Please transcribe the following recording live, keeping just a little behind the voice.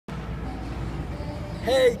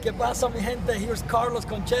Hey, ¿qué pasa, mi gente? Here's Carlos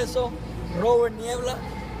Concheso, Robert Niebla.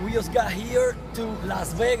 We just got here to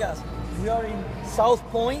Las Vegas. We are in South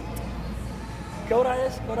Point. ¿Qué hora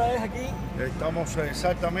es? ¿Qué hora es aquí? Estamos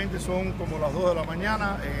exactamente, son como las 2 de la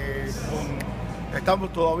mañana.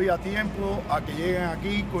 Estamos todavía a tiempo a que lleguen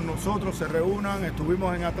aquí con nosotros, se reúnan.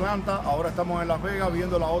 Estuvimos en Atlanta, ahora estamos en Las Vegas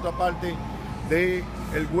viendo la otra parte del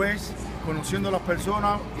West, conociendo a las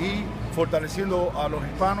personas y fortaleciendo a los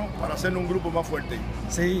hispanos para hacer un grupo más fuerte.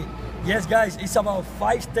 Sí. Yes, guys, it's about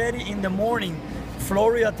 5:30 in the morning,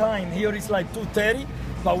 Florida time. Here it's like 2:30,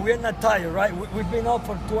 but we're not tired, right? We've been up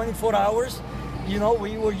for 24 hours. You know,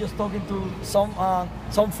 we were just talking to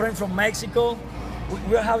some friends from Mexico.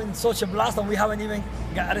 We're having such a blast and we haven't even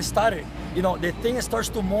got it started. You know, the thing starts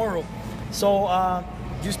tomorrow. So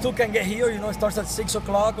you still can get here, you know, it starts at 6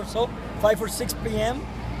 o'clock or so, 5 or 6 p.m.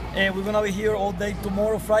 And we're gonna be here all day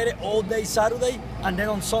tomorrow, Friday, all day Saturday, and then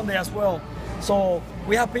on Sunday as well. So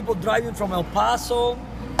we have people driving from El Paso,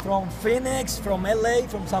 from Phoenix, from LA,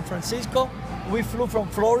 from San Francisco. We flew from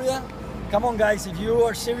Florida. Come on, guys, if you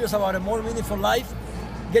are serious about a more meaningful life,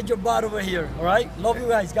 get your butt over here, all right? Love you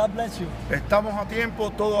guys, God bless you. Estamos a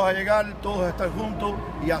tiempo, todos a llegar, todos a estar juntos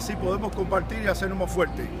y así podemos compartir y hacernos más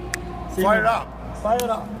fuertes. Sí, Fire up!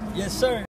 Fire up, yes sir.